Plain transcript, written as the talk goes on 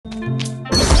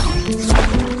Hi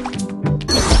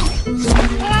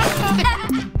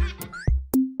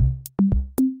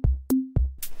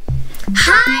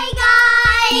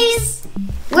guys!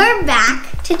 We're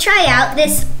back to try out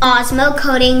this Osmo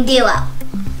Coding Duo.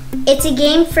 It's a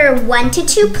game for 1 to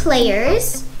 2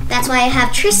 players. That's why I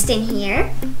have Tristan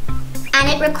here. And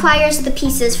it requires the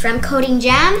pieces from Coding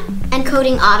Jam and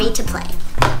Coding Awbie to play.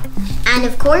 And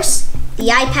of course, the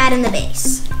iPad and the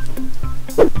base.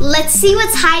 Let's see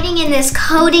what's hiding in this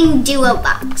Coding Duo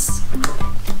box.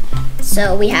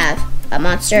 So we have a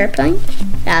monster airplane,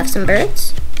 we have some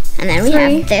birds, and then we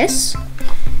have this.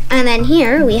 And then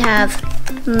here we have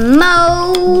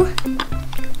Mo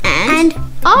and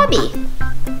Awbie.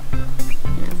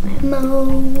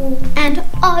 Mo and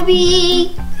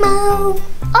Awbie. Mo,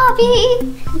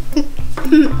 Awbie.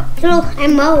 Hello,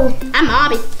 I'm Mo. I'm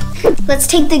Awbie. Let's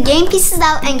take the game pieces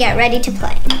out and get ready to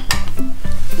play.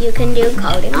 You can do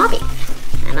Coding Awbie,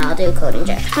 and I'll do Coding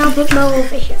Jam. I'll put Mo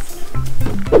over here.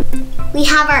 We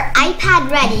have our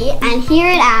iPad ready, and here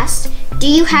it asks, do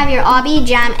you have your Awbie,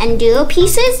 Jam, and Duo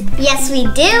pieces? Yes, we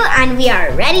do, and we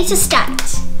are ready to start.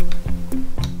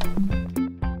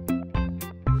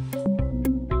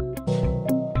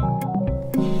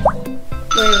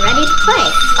 We're ready to play.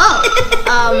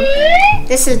 Oh,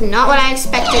 this is not what I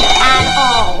expected at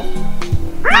all.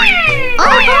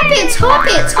 Oh, Hoppits,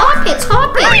 Hoppits, Hoppits,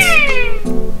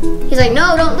 Hoppits. He's like,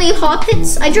 no, don't leave,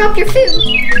 Hoppits. I dropped your food.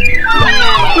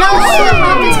 No, the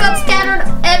Hoppits got scattered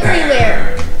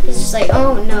everywhere. He's just like,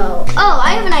 oh no. Oh,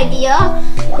 I have an idea.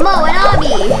 Mo and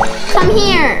Awbie, come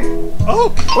here.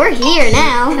 Oh. We're here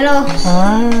now. Hello.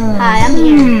 Hi, I'm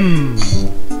here.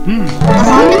 The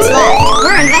Hoppits left.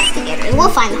 We're investigators. We'll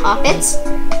find the Hoppits.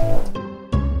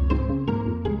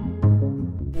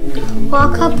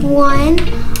 Walk up 1,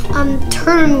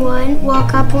 turn 1,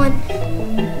 walk up 1.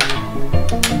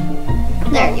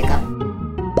 There you go.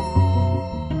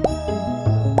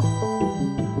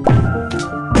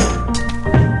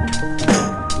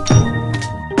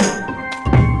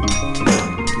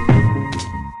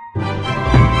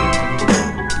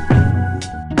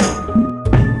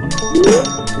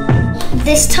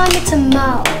 This time it's a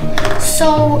Mo.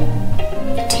 So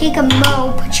take a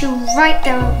Mo, put you right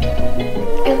there.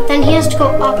 And then he has to go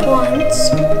up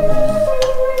once.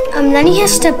 Then he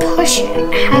has to push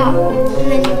it out.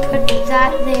 And then you put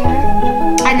that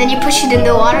there. And then you push it in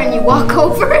the water and you walk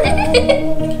over it.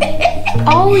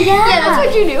 Oh yeah. Yeah, that's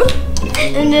what you do.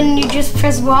 And then you just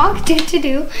press walk, do.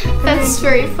 That's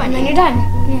very funny. And then you're done.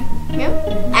 Yeah.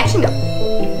 Yeah. Actually, no.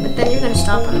 But then you're gonna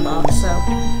stop on the box, so.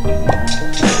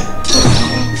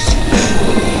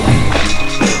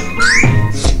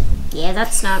 Yeah,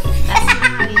 that's not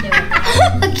how you do it.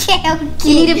 Okay.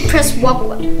 You need to press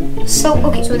walk.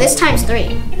 So this time's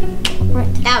 3.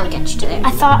 Right. That'll get you to there.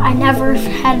 I thought I never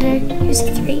had to use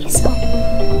a 3, so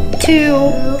 2,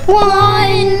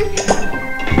 1.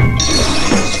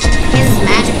 His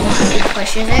magic wand. He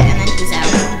pushes it and then he's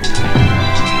out.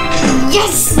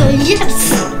 Yes, yes.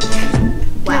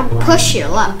 Wow, push your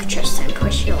luck, Tristan.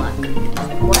 Push your luck.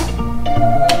 What?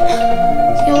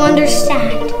 You'll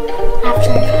understand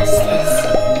after I press this.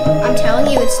 I'm telling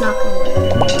you, it's not gonna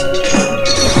work.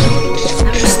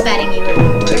 I'm just betting you it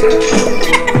won't work.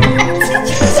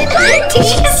 Did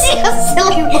you see how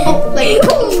silly it won't? Like,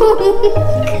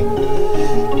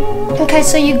 Okay,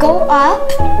 so you go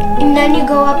up, and then you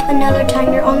go up another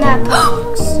time. You're on that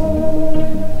box.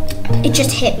 It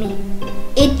just hit me.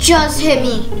 It just hit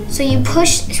me. So you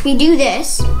push, we do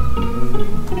this.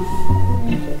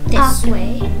 This Up.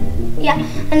 way. Yeah,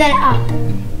 and then up.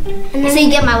 And then So you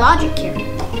get my logic here.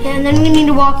 yeah, and then we need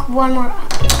to walk 1 more up.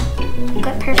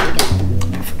 Good, perfect.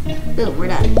 Boom, we're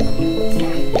done.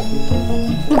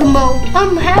 Look at Mo.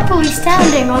 I'm happily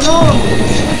standing on all of them.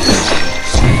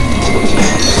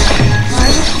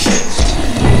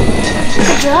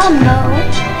 Good job, Mo.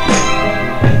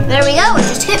 There we go, it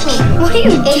just hit me. What are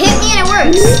you doing? It hit me and it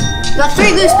works. You got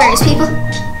 3 gooseberries, people.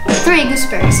 3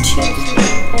 gooseberries.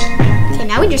 Okay,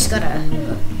 now we just gotta...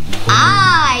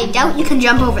 I doubt you can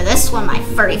jump over this one, my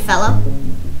furry fellow.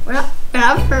 We're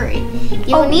not furry.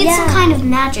 You need some kind of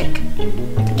magic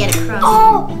to get across.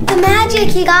 Oh, the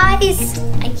magic, you guys.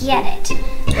 I get it.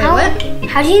 What?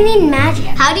 How do you need magic?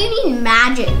 How do you need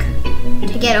magic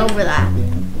to get over that?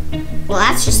 Well,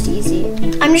 that's just easy.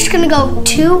 I'm just gonna go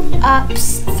 2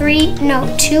 ups,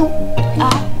 2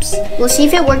 ups. We'll see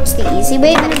if it works the easy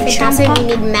way, but if it doesn't, you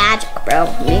need magic, bro.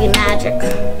 You need magic.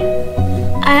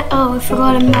 I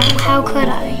forgot a map. How could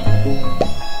I?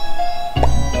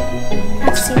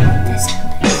 Let's see what this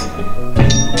happens.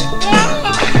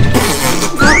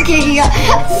 Okay, I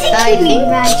think you need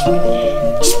magic.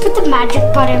 Just put the magic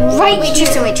button right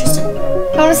here. Wait, Tristan.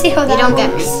 I want to see how that You don't get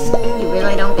works. me. You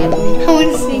really don't get me. I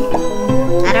want to see.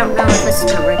 I don't know if this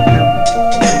is gonna work though.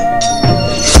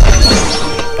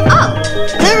 Oh!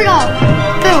 There we go.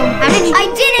 Boom. How did you? I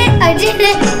did it. I did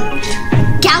it.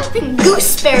 Galloping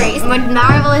gooseberries with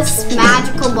marvelous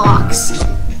magical box.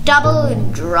 Double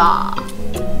draw.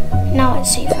 Now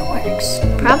let's see if it works.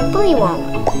 Probably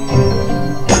won't.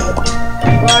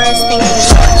 Laura's thinking.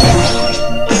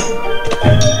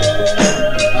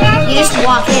 You just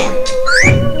walk in.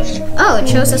 Oh, it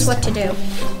shows us what to do.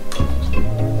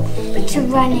 Put your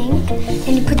running,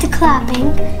 then you put the clapping,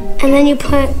 and then you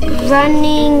put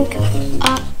running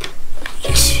up.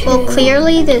 Well,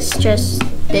 clearly this just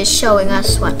is showing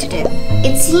us what to do.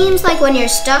 It seems like when you're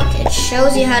stuck, it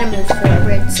shows you how to move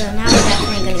forward. So now we're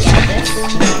definitely gonna get this.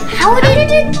 How did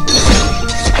it?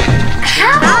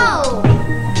 How?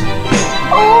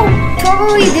 Oh,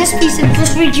 probably this piece of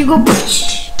just made you go.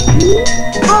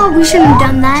 Oh, we shouldn't have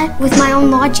done that with my own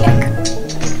logic.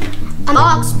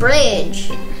 Box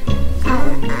bridge.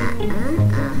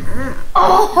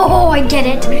 Oh, I get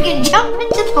it. We can jump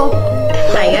into the hole.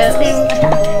 I guess.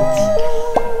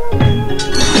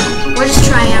 We're just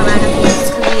trying out random things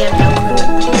because we have no clue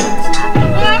what's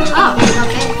happening. Oh,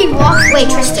 okay. He walks. Wait,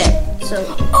 Tristan. So.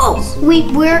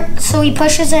 So he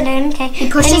pushes it in. Okay. He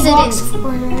pushes it in.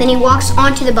 Then he walks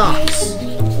onto the box.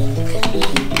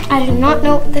 I do not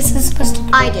know what this is supposed to do.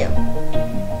 I do.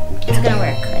 It's gonna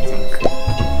work, I think.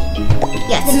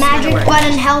 Yes. The magic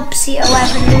button helps you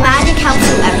everywhere. The magic helps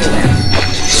you everywhere.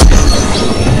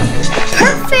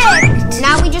 Perfect!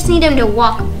 Now we just need him to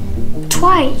walk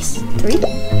Twice. 3.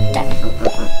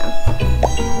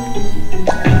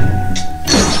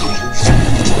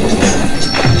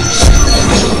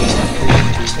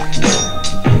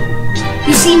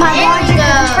 You see my logic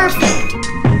is perfect.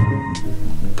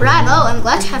 Bravo, I'm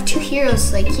glad to have 2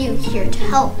 heroes like you here to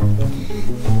help.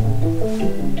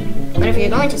 But if you're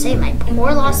going to save my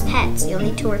poor lost pets, you'll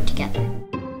need to work together.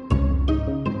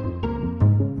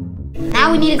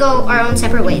 Now we need to go our own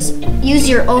separate ways. Use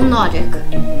your own logic.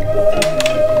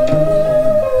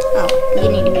 Oh, you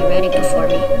need to be ready before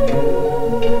me.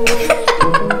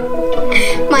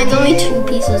 Mine's only 2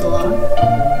 pieces long.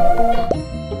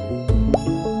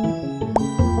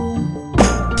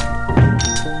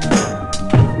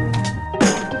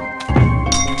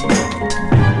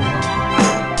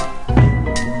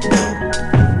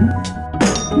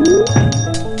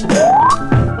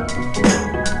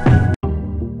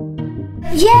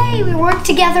 Yay, we work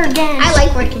together again. I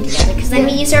like working together because then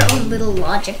we use our own little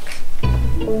logic.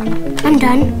 I'm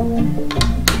done.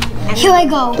 Here I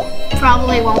go.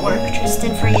 Probably won't work,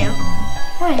 Tristan, for you.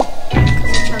 Why?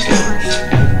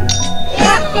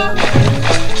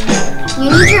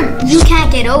 You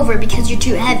can't get over because you're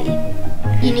too heavy.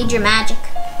 You need your magic,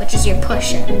 which is your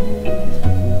push.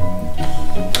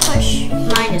 Push.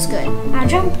 Mine is good. Now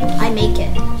jump. I make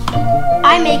it.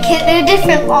 I make it a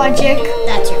different logic.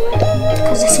 That's your way.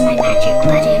 Because this is my magic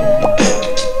button.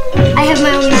 I have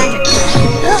my own magic.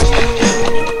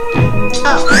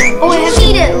 Oh, you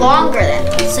need it longer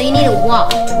then. So you need to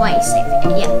walk twice, I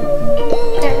think. Yeah.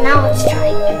 There, now let's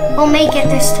try. We'll make it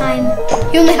this time.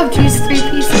 You only have to use 3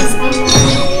 pieces.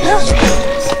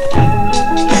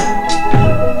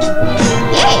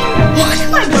 Yay! Why do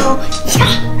I go?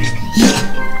 Yeah!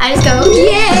 I just go,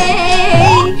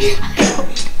 yay!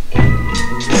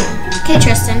 Okay,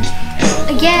 Tristan.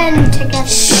 Again, together.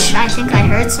 Shh, I think I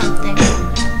heard something.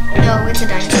 No, it's a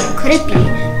dinosaur. Could it be?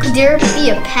 Could there be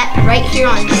a pet right here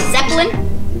on Zeppelin?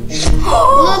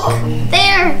 Look,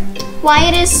 there! Why,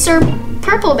 it is Sir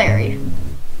Purpleberry.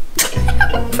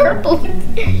 Purple.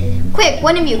 Quick,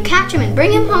 one of you, catch him and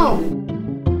bring him home.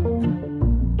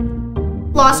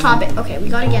 Lost Hobbit. Okay, we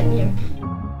gotta get here.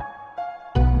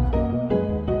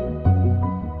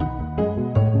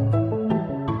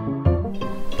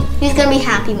 He's gonna be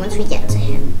happy once we get to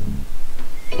him.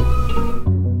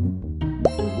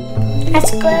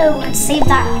 Let's go. Let's save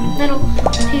that little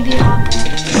baby hobbit.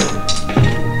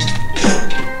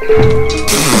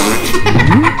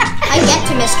 I get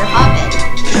to Mr. Hobbit.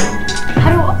 How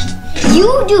do I?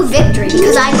 You do victory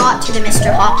because I got to the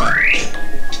Mr. Hobbit.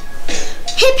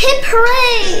 Hip hip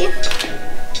hooray!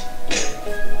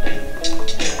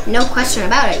 No question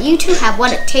about it. You two have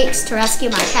what it takes to rescue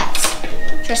my pets.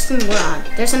 Tristan, we're on.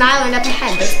 There's an island up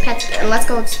ahead. There's pets there. Let's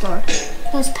go explore.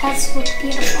 Those pets look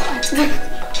beautiful.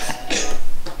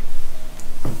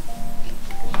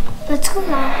 Let's go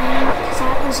that way because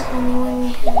that was the only one we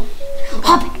had.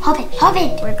 Hobbit, Hobbit,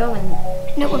 Hobbit! We're going.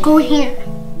 No, we're going here.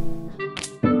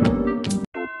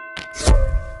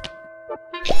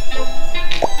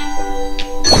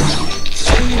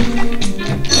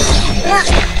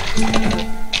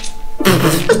 You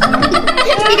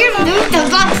moved the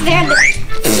box there.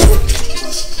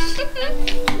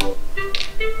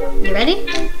 You ready?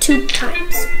 2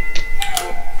 times.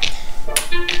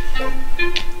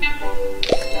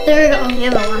 There we go. You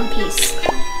have a long piece.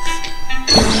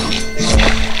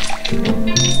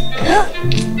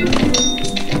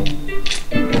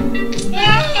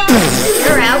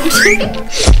 You're out.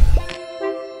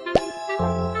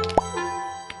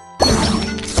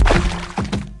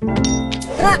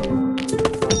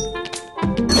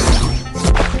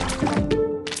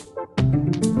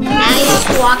 Now you just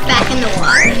walk back in the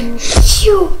water.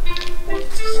 Phew.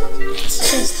 Let's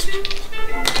just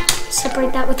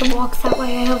separate that with the walk. That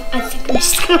way I think I'm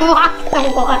just gonna walk in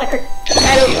the water.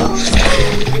 I don't know.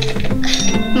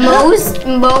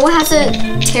 Mo has a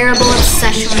terrible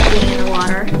obsession with being in the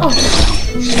water. Oh.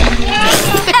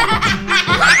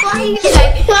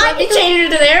 Why did you change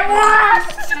it to there?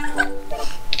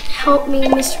 Help me,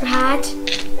 Mr. Hat.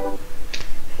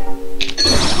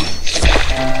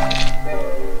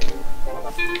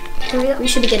 Here we go. We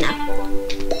should be good now.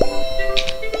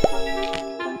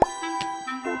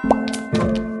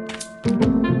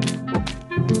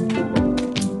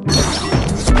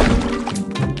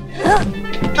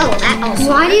 Oh, that also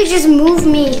Why do you just move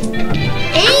me?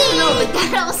 Hey! No, but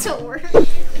that also works.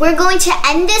 We're going to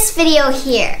end this video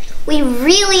here. We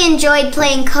really enjoyed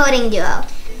playing Coding Duo.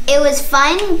 It was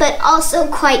fun, but also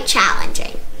quite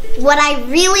challenging. What I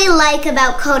really like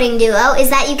about Coding Duo is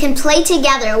that you can play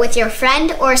together with your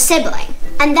friend or sibling.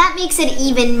 And that makes it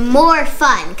even more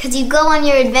fun because you go on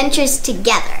your adventures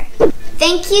together.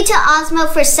 Thank you to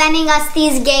Osmo for sending us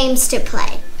these games to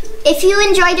play. If you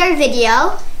enjoyed our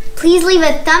video, please leave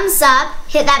a thumbs up,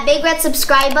 hit that big red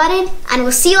subscribe button, and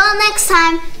we'll see you all next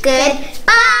time.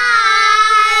 Goodbye!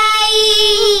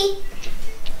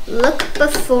 Look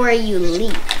before you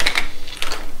leap.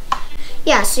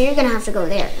 Yeah, so you're gonna have to go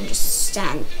there and just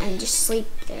stand and just sleep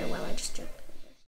there while I just do it.